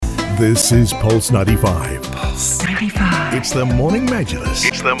This is Pulse 95. Pulse 95. It's the Morning Majlis.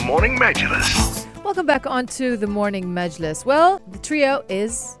 Welcome back onto the Morning Majlis. Well, the trio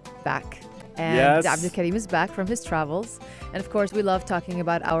is back. And Yes. Abdul Karim is back from his travels. And of course, we love talking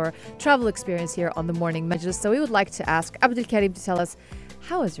about our travel experience here on the Morning Majlis. So we would like to ask Abdul Karim to tell us,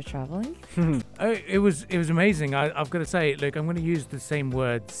 how is your traveling? It was amazing. I've got to say, look, I'm going to use the same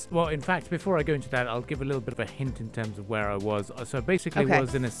words. Well, in fact, before I go into that, I'll give a little bit of a hint in terms of where I was. So basically, Okay. I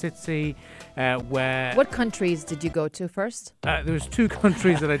was in a city where What countries did you go to first? there was two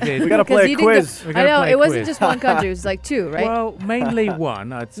countries that I did. We gotta Because play you a didn't go- quiz. We I gotta know, play a it wasn't quiz. just one country. It was like two, right? Well, mainly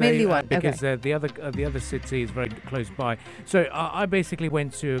one, I'd say. Mainly one, because okay. the other city is very close by. So I basically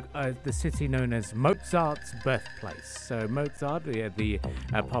went to the city known as Mozart's birthplace. So Mozart, the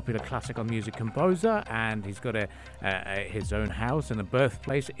popular classical music composer, and he's got his own house and a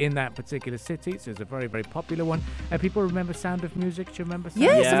birthplace in that particular city. So it's a very, very popular one. People remember Sound of Music? Do you remember Sound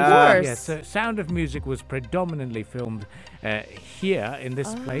Yes, of of Yeah. course. Yeah, so Sound of Music was predominantly filmed here in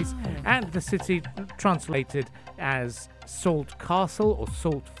this place, and the city translated as Salt Castle or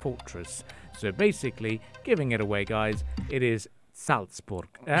Salt Fortress. So basically, giving it away, guys, it is Salzburg.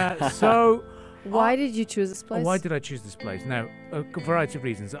 Why did you choose this place? Why did I choose this place? Now, a variety of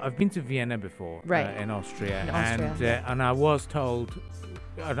reasons. I've been to Vienna before, Right. in Austria, In Austria. and I was told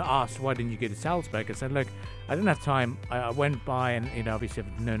and asked, why didn't you go to Salzburg? I said, look, I didn't have time. I went by, and obviously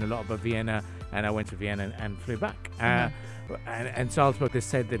I've known a lot about Vienna, and I went to Vienna and flew back. And Salzburg, they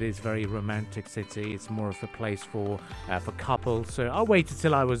said that it's a very romantic city. It's more of a place for couples. So I waited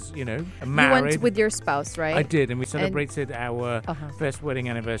till I was, married. You went with your spouse, right? I did, and we celebrated our Uh-huh. first wedding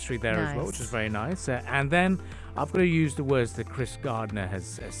anniversary there as well, Nice. which was very nice. And then I've got to use the words that Chris Gardner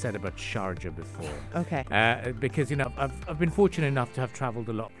has said about Sharjah before. Okay. Because, I've been fortunate enough to have traveled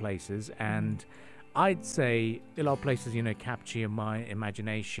a lot of places, and I'd say a lot of places, capture your mind,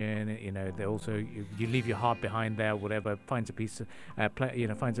 imagination. They also you leave your heart behind there, whatever. Finds a piece,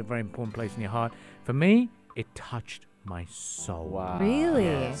 finds a very important place in your heart. For me, it touched my soul. Wow.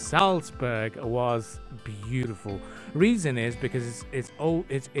 Really? Salzburg was beautiful. Reason is because it's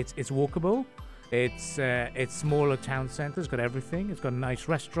walkable. It's smaller town center. It's got everything. It's got nice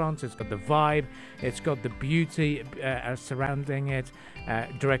restaurants. It's got the vibe. It's got the beauty surrounding it.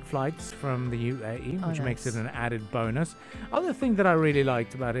 Direct flights from the UAE, which makes it nice. an added bonus. Other thing that I really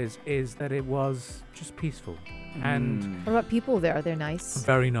liked about it is that it was just peaceful and What about people there? Are they nice?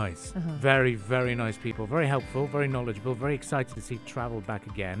 very nice. Uh-huh. Very, very nice people. Very helpful, very knowledgeable, very excited to see travel back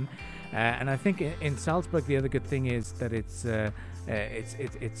again. And I think in Salzburg, the other good thing is that it's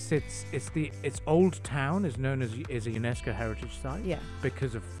old town is known as a UNESCO heritage site. Yeah.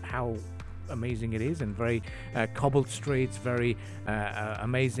 Because of how amazing it is, and very cobbled streets, very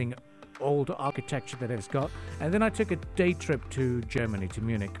amazing old architecture that it's got. And then I took a day trip to Germany, to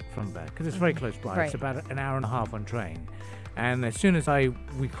Munich from there, because it's very close by. Right. It's about an hour and a half on train. And as soon as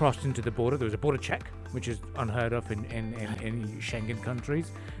we crossed into the border, there was a border check, which is unheard of in Schengen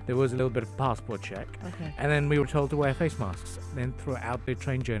countries. There was a little bit of passport check. Okay. And then we were told to wear face masks then throughout the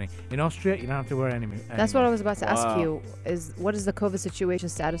train journey. In Austria, you don't have to wear any. That's what I was about to ask Wow. you. What is the COVID situation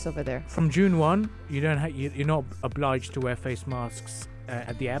status over there? From June 1, you're not obliged to wear face masks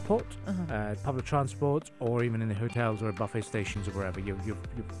at the airport, public transport, or even in the hotels or buffet stations or wherever.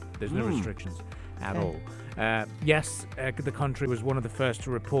 There's no restrictions at Okay. all. Yes, the country was one of the first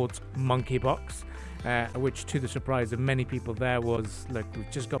to report monkeypox, which, to the surprise of many people there, was, look,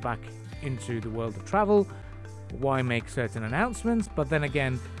 we've just got back into the world of travel. Why make certain announcements? But then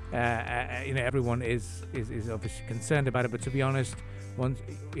again, everyone is obviously concerned about it. But to be honest,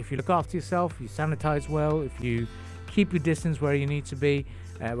 if you look after yourself, you sanitize well, if you keep your distance where you need to be,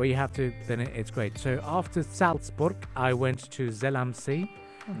 where you have to, then it's great. So after Salzburg, I went to Zell am See.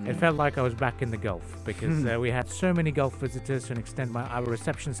 It felt like I was back in the Gulf because we had so many Gulf visitors to an extent. Our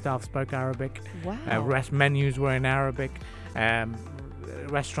reception staff spoke Arabic. Wow. Menus were in Arabic.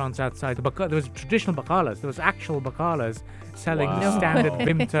 Restaurants outside. There was traditional bakalas. There was actual bakalas selling Wow. the No standard way.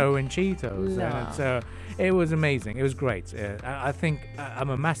 Vimto and Cheetos. La. And so it was amazing. It was great. I think I'm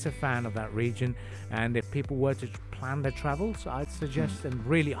a massive fan of that region. And if people were to plan their travels, I'd suggest and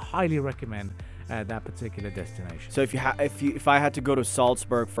really highly recommend that particular destination. So if I had to go to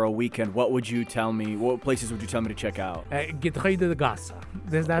Salzburg for a weekend, what would you tell me? What places would you tell me to check out? Getreu de Gasse.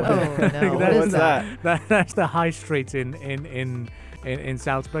 There's that. Oh, no. That What is is that? That's the high street in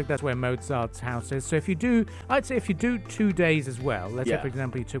Salzburg. That's where Mozart's house is. So I'd say if you do 2 days as well, let's say, Yeah. for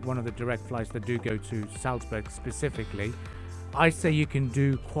example, you took one of the direct flights that do go to Salzburg specifically, I say you can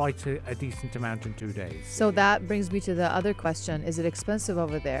do quite a decent amount in 2 days. So that brings me to the other question. Is it expensive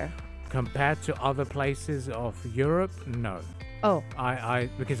over there? Compared to other places of Europe, no. Oh,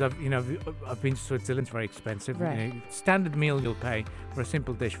 Because I've been to Switzerland. It's very expensive. Right. Standard meal you'll pay for a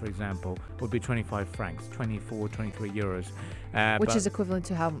simple dish, for example, would be 25 francs, 24, 23 euros. which but, is equivalent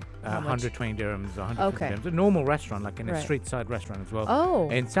to how much? 120 dirhams, 150 Okay. dirhams. A normal restaurant, like in a Right. street side restaurant as well. Oh,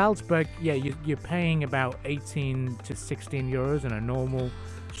 In Salzburg, you're paying about 18 to 16 euros in a normal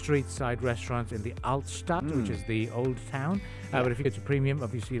street side restaurant in the Altstadt, which is the old town. Yeah. But if you go to premium,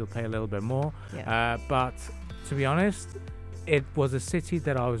 obviously you'll pay a little bit more. yeah. But to be honest, it was a city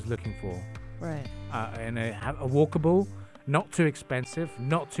that I was looking for. Right. And a walkable, not too expensive,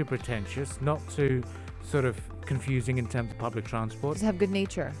 not too pretentious, not too sort of confusing in terms of public transport. Just have good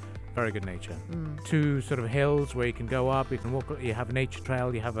nature. Very good nature. Mm. Two sort of hills where you can go up, you can walk, you have a nature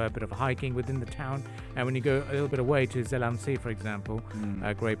trail, you have a bit of hiking within the town. And when you go a little bit away to Zell-am-See, for example,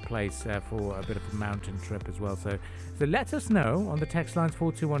 a great place for a bit of a mountain trip as well. So let us know on the text lines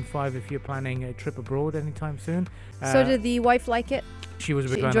 4215 if you're planning a trip abroad anytime soon. So did the wife like it? She was a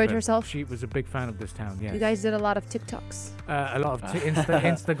big she fan enjoyed of it. herself? She was a big fan of this town, yes. You guys did a lot of TikToks. A lot of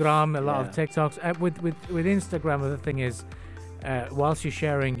Instagram, a lot of Yeah. TikToks. With Instagram, the thing is, whilst you're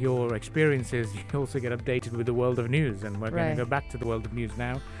sharing your experiences, you also get updated with the world of news. And we're going Right. to go back to the world of news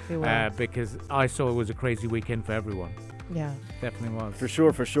now We will. because I saw it was a crazy weekend for everyone. Yeah. Definitely was. For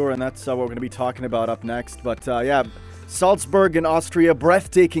sure, and that's what we're going to be talking about up next. But Salzburg in Austria,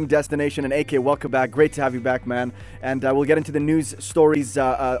 breathtaking destination. And AK, welcome back. Great to have you back, man. And we'll get into the news stories.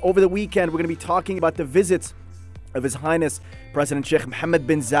 Over the weekend, we're going to be talking about the visits of His Highness President Sheikh Mohammed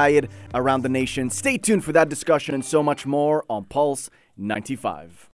bin Zayed around the nation. Stay tuned for that discussion and so much more on Pulse 95.